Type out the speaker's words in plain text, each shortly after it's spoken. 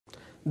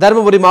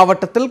தர்மபுரி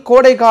மாவட்டத்தில்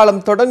கோடை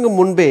காலம் தொடங்கும்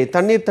முன்பே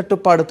தண்ணீர்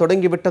தட்டுப்பாடு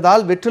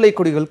தொடங்கிவிட்டதால் வெற்றிலை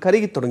கொடிகள்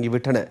கருகி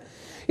தொடங்கிவிட்டன.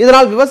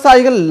 இதனால்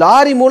விவசாயிகள்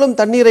லாரி மூலம்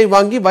தண்ணீரை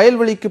வாங்கி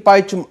வயல்வெளிக்கு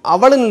பாய்ச்சும்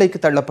அவல நிலைக்கு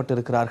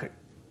தள்ளப்பட்டிருக்கிறார்கள்.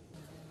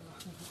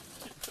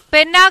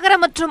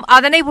 பென்னாகரம் மற்றும்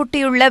அதனை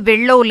ஒட்டியுள்ள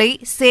வெள்ளோலை,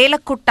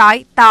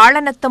 சேலக்குட்டாய்,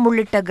 தாளநத்தம்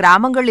உள்ளிட்ட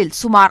கிராமங்களில்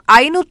சுமார்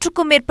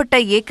 500க்கும் மேற்பட்ட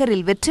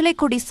ஏக்கரில் வெற்றிலை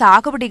கொடி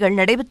சாகுபடிகள்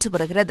நடைபெற்று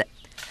வருகிறது.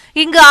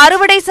 இங்கு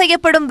அறுவடை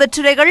செய்யப்படும்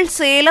வெற்றிலைகள்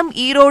சேலம்,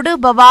 ஈரோடு,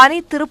 பவானி,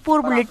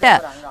 திருப்பூர் உள்ளிட்ட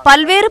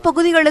பல்வேறு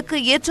பகுதிகளுக்கு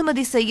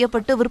ஏற்றுமதி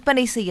செய்யப்பட்டு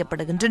விற்பனை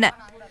செய்யப்படுகின்றன.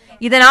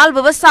 இதனால்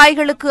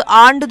விவசாயிகளுக்கு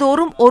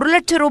ஆண்டுதோறும் 1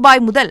 லட்சம்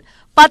ரூபாய் முதல்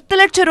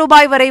 10 லட்சம்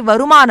ரூபாய் வரை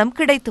வருமானம்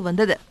கிடைத்து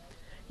வந்தது.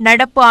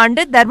 நடப்பு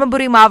ஆண்டு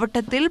தர்மபுரி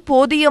மாவட்டத்தில்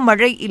போதிய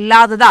மழை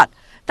இல்லாததால்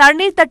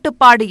தண்ணீர்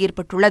தட்டுப்பாடு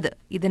ஏற்பட்டுள்ளது.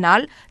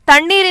 இதனால்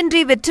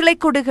தண்ணீரின்றி வெற்றிலை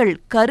கொடிகள்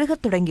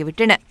கருகத்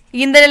தொடங்கிவிட்டன.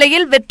 இந்த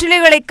நிலையில்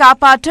வெற்றிலைகளை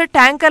காப்பாற்ற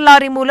டேங்கர்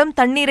லாரி மூலம்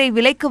தண்ணீரை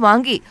விலைக்கு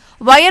வாங்கி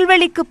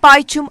வயல்வெளிக்கு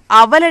பாய்ச்சும்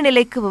அவல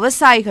நிலைக்கு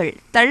விவசாயிகள்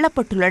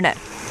தள்ளப்பட்டுள்ளனர்.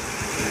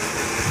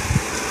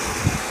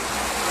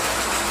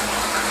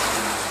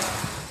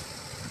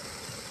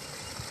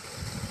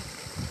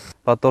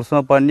 பத்து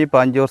வருஷமா பண்ணி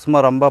 5 வருஷமா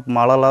ரொம்ப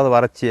மழை இல்லாத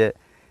வறட்சி.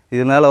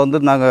 இதனால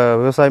நாங்கள்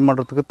விவசாயம்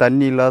பண்ணுறதுக்கு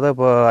தண்ணி இல்லாத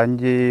இப்போ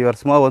 5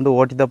 வருஷமாக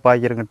ஓட்டி தான்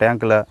பாய்க்கிறோங்க.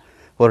 டேங்கில்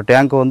ஒரு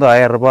டேங்க்கு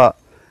 1000 ரூபா.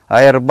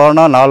 1000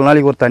 ரூபான்னா 4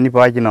 நாளைக்கு ஒரு தண்ணி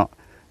பாய்க்கணும்.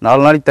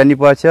 4 நாளைக்கு தண்ணி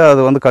பாய்ச்சா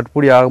அது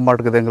கட்டுப்படி ஆக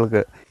மாட்டேங்குது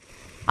எங்களுக்கு.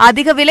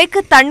 அதிக விலைக்கு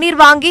தண்ணீர்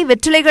வாங்கி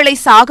வெற்றிலைகளை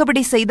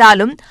சாகுபடி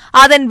செய்தாலும்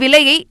அதன்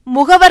விலையை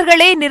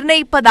முகவர்களே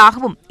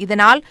நிர்ணயிப்பதாகவும்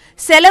இதனால்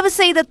செலவு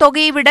செய்த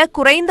தொகையை விட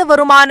குறைந்த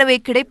வருமானமே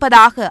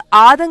கிடைப்பதாக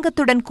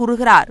ஆதங்கத்துடன்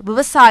கூறுகிறார்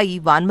விவசாயி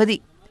வான்மதி.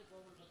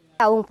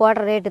 அவங்க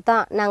போடுற ரேட்டு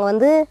தான்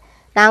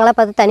நாங்களாம்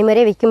பார்த்து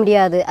தனிமறையே விற்க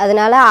முடியாது.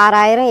 அதனால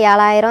 6000,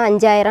 7000,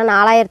 5000,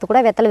 4000 கூட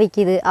வெத்தலை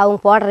விற்கிது. அவங்க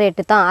போடுற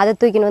ரேட்டு தான். அதை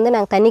தூக்கின்னு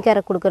நாங்கள்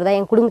தண்ணிக்கார கொடுக்குறதா,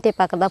 எங்கள் குடும்பத்தை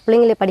பார்க்குறதா,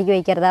 பிள்ளைங்களே படிக்க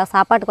வைக்கிறதா,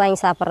 சாப்பாட்டுக்கு வாங்கி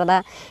சாப்பிட்றதா,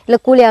 இல்லை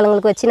கூலி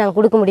ஆளுங்களுக்கு வச்சு நாங்கள்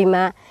கொடுக்க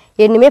முடியுமா?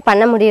 என்னுமே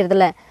பண்ண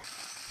முடியறதில்ல.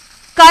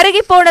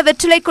 கருகி போன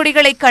வெற்றிலை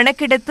கொடிகளை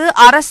கணக்கெடுத்து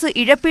அரசு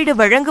இழப்பீடு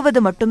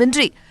வழங்குவது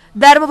மட்டுமின்றி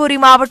தர்மபுரி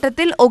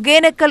மாவட்டத்தில்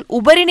ஒகேனக்கல்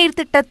உபரிநீர்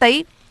திட்டத்தை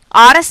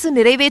அரசு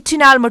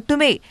நிறைவேற்றினால்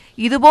மட்டுமே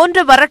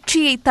இதுபோன்ற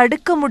வறட்சியை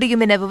தடுக்க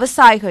முடியும் என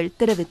விவசாயிகள்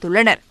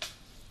தெரிவித்துள்ளனர்.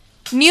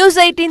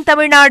 News18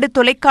 தமிழ்நாடு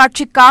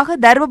தொலைக்காட்சிக்காக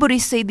தர்மபுரி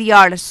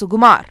செய்தியாளர்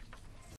சுகுமார்.